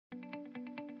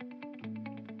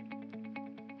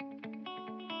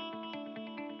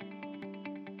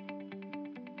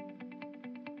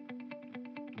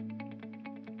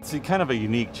It's kind of a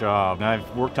unique job.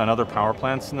 I've worked on other power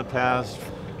plants in the past.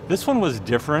 This one was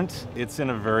different. It's in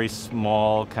a very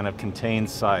small, kind of contained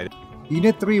site.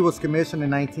 Unit 3 was commissioned in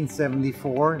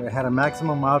 1974. It had a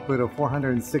maximum output of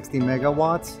 460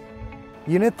 megawatts.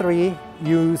 Unit 3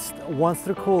 used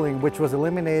once-through cooling, which was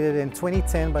eliminated in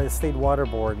 2010 by the State Water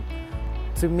Board.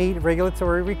 To meet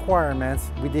regulatory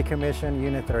requirements, we decommissioned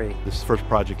Unit 3. This is the first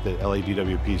project that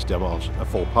LADWP's demolished a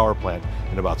full power plant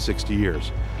in about 60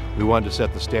 years. We wanted to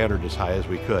set the standard as high as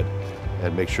we could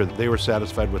and make sure that they were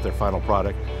satisfied with their final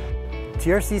product.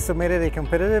 TRC submitted a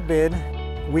competitive bid.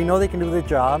 We know they can do the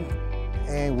job,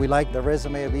 and we like the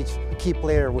resume of each key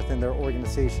player within their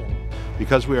organization.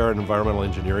 Because we are an environmental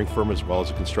engineering firm as well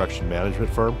as a construction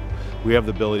management firm, we have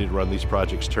the ability to run these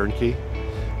projects turnkey,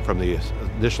 from the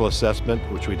initial assessment,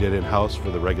 which we did in-house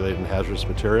for the regulated and hazardous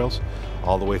materials,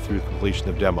 all the way through completion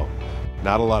of demo.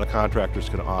 Not a lot of contractors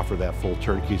can offer that full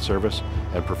turnkey service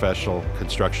and professional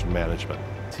construction management.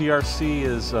 TRC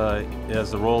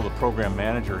has the role of the program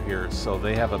manager here, so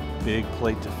they have a big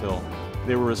plate to fill.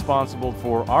 They were responsible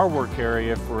for our work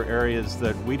area for areas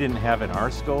that we didn't have in our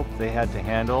scope they had to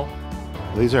handle.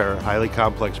 These are highly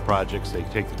complex projects. They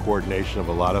take the coordination of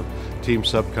a lot of team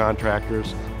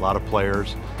subcontractors, a lot of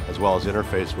players, as well as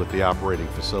interface with the operating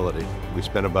facility. We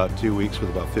spent about 2 weeks with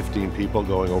about 15 people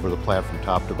going over the plant from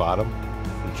top to bottom,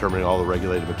 determining all the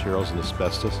regulated materials and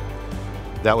asbestos.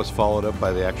 That was followed up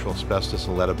by the actual asbestos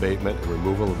and lead abatement and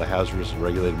removal of the hazardous and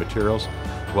regulated materials,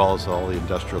 as well as all the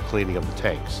industrial cleaning of the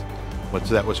tanks. Once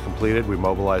that was completed, we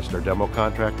mobilized our demo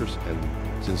contractors,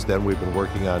 and since then we've been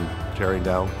working on tearing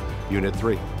down Unit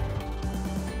 3.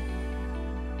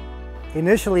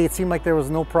 Initially, it seemed like there was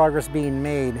no progress being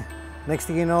made. Next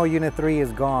thing you know, Unit 3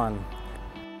 is gone.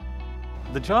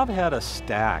 The job had a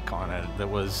stack on it that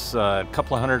was a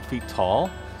couple of 100 feet tall,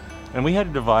 and we had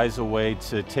to devise a way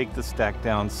to take the stack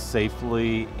down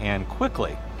safely and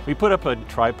quickly. We put up a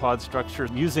tripod structure.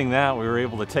 Using that, we were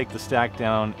able to take the stack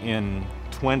down in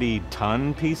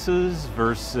 20-ton pieces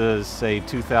versus, say,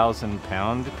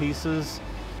 2,000-pound pieces.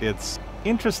 It's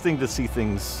interesting to see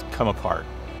things come apart.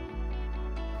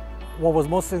 What was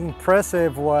most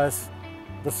impressive was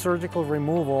the surgical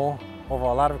removal of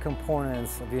a lot of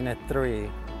components of Unit 3.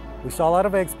 We saw a lot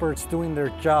of experts doing their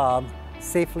job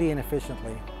safely and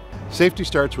efficiently. Safety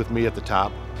starts with me at the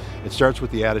top. It starts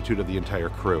with the attitude of the entire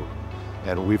crew.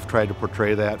 And we've tried to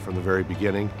portray that from the very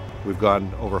beginning. We've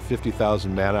gone over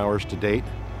 50,000 man-hours to date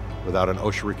without an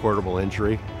OSHA recordable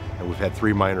injury, and we've had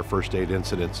 3 minor first aid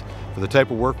incidents. For the type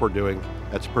of work we're doing,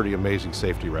 that's a pretty amazing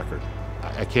safety record.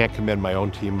 I can't commend my own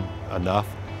team enough.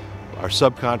 Our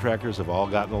subcontractors have all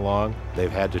gotten along.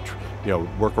 They've had to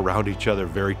work around each other,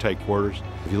 very tight quarters.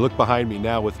 If you look behind me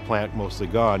now with the plant mostly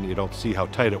gone, you don't see how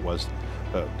tight it was.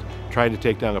 Trying to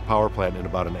take down a power plant in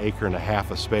about 1.5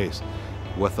 acres of space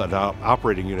with an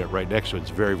operating unit right next to it is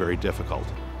very, very difficult.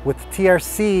 With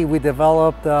TRC, we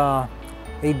developed a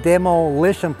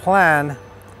demolition plan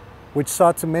which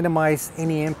sought to minimize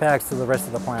any impacts to the rest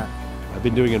of the plant. I've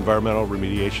been doing environmental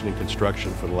remediation and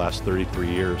construction for the last 33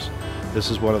 years. This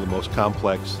is one of the most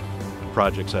complex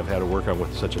projects I've had to work on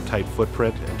with such a tight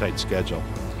footprint and tight schedule.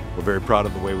 We're very proud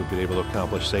of the way we've been able to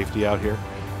accomplish safety out here.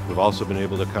 We've also been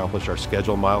able to accomplish our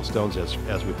schedule milestones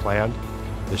as we planned.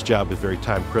 This job is very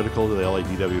time critical to the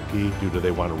LADWP due to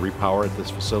they want to repower at this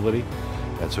facility.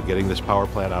 And so getting this power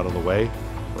plant out of the way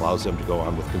allows them to go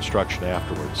on with construction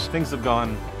afterwards. Things have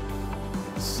gone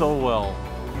so well.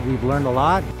 We've learned a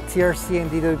lot. TRC and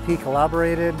DWP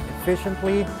collaborated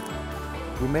efficiently.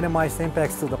 We minimized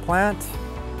impacts to the plant,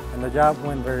 and the job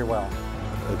went very well.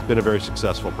 It's been a very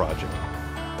successful project.